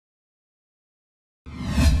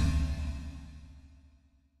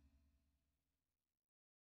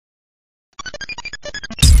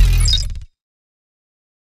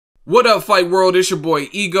What up, Fight World? It's your boy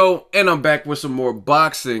Ego, and I'm back with some more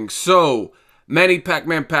boxing. So, Manny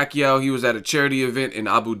Pacquiao, he was at a charity event in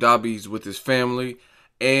Abu Dhabi with his family,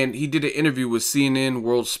 and he did an interview with CNN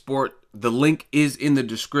World Sport. The link is in the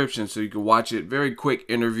description, so you can watch it. Very quick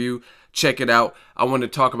interview. Check it out. I want to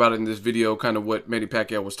talk about it in this video, kind of what Manny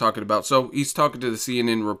Pacquiao was talking about. So, he's talking to the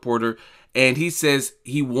CNN reporter, and he says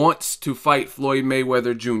he wants to fight Floyd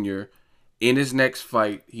Mayweather Jr. in his next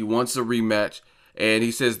fight. He wants a rematch. And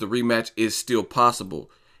he says the rematch is still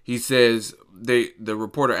possible. He says the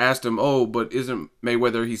reporter asked him, "Oh, but isn't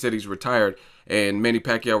Mayweather?" He said he's retired, and Manny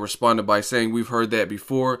Pacquiao responded by saying, "We've heard that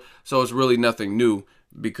before, so it's really nothing new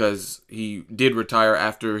because he did retire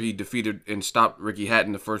after he defeated and stopped Ricky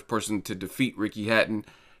Hatton, the first person to defeat Ricky Hatton.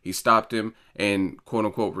 He stopped him and quote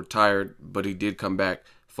unquote retired, but he did come back."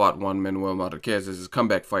 Fought Juan Manuel Marquez as his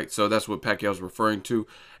comeback fight. So that's what Pacquiao's referring to.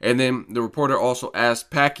 And then the reporter also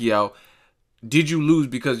asked Pacquiao, "Did you lose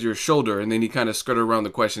because of your shoulder?" And then he kind of skirted around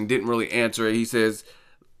the question, didn't really answer it. He says,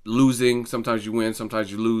 losing, sometimes you win,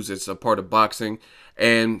 sometimes you lose. It's a part of boxing.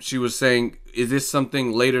 And she was saying, is this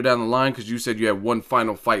something later down the line? Because you said you had one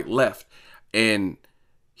final fight left. And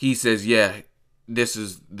he says, yeah, this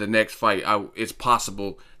is the next fight. It's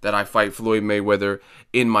possible that I fight Floyd Mayweather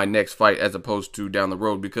in my next fight as opposed to down the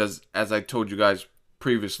road. Because as I told you guys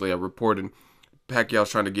previously, I reported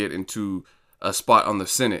Pacquiao's trying to get into a spot on the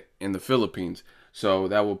Senate in the Philippines. So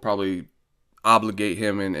that will probably obligate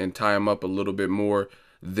him and tie him up a little bit more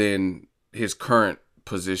than his current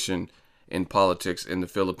position in politics in the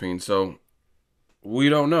Philippines. So we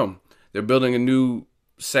don't know. They're building a new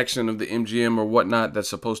section of the MGM or whatnot that's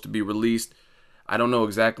supposed to be released. I don't know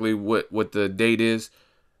exactly what the date is,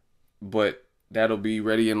 but that'll be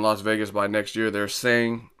ready in Las Vegas by next year. They're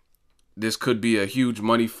saying this could be a huge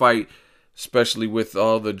money fight, especially with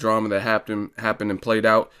all the drama that happened and played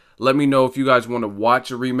out. Let me know if you guys want to watch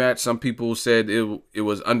a rematch. Some people said it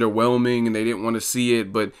was underwhelming and they didn't want to see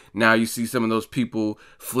it, but now you see some of those people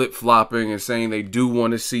flip-flopping and saying they do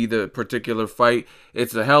want to see the particular fight.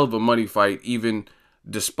 It's a hell of a money fight, even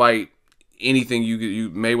despite anything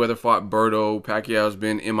Mayweather fought Berto. Pacquiao's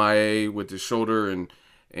been MIA with his shoulder and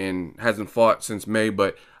hasn't fought since May.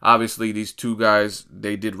 But obviously these two guys,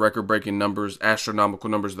 they did record-breaking numbers, astronomical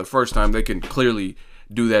numbers the first time. They can clearly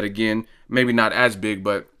do that again. Maybe not as big,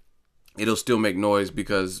 but it'll still make noise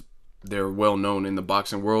because they're well known in the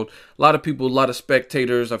boxing world. A lot of people, a lot of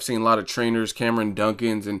spectators. I've seen a lot of trainers, Cameron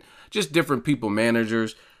Duncans, and just different people,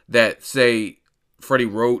 managers that say, Freddie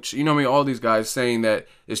Roach, you know what I mean? All these guys saying that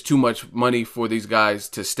it's too much money for these guys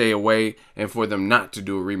to stay away and for them not to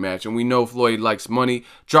do a rematch. And we know Floyd likes money.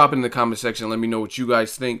 Drop it in the comment section. Let me know what you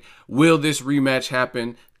guys think. Will this rematch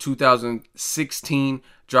happen 2016?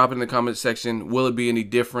 Drop it in the comment section. Will it be any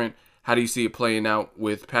different? How do you see it playing out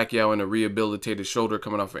with Pacquiao and a rehabilitated shoulder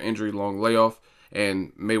coming off an injury, long layoff,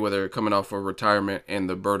 and Mayweather coming off for retirement and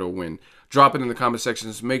the Berto win? Drop it in the comment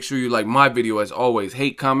sections. Make sure you like my video as always.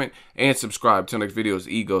 Hate, comment, and subscribe. Till next video is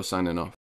Ego signing off.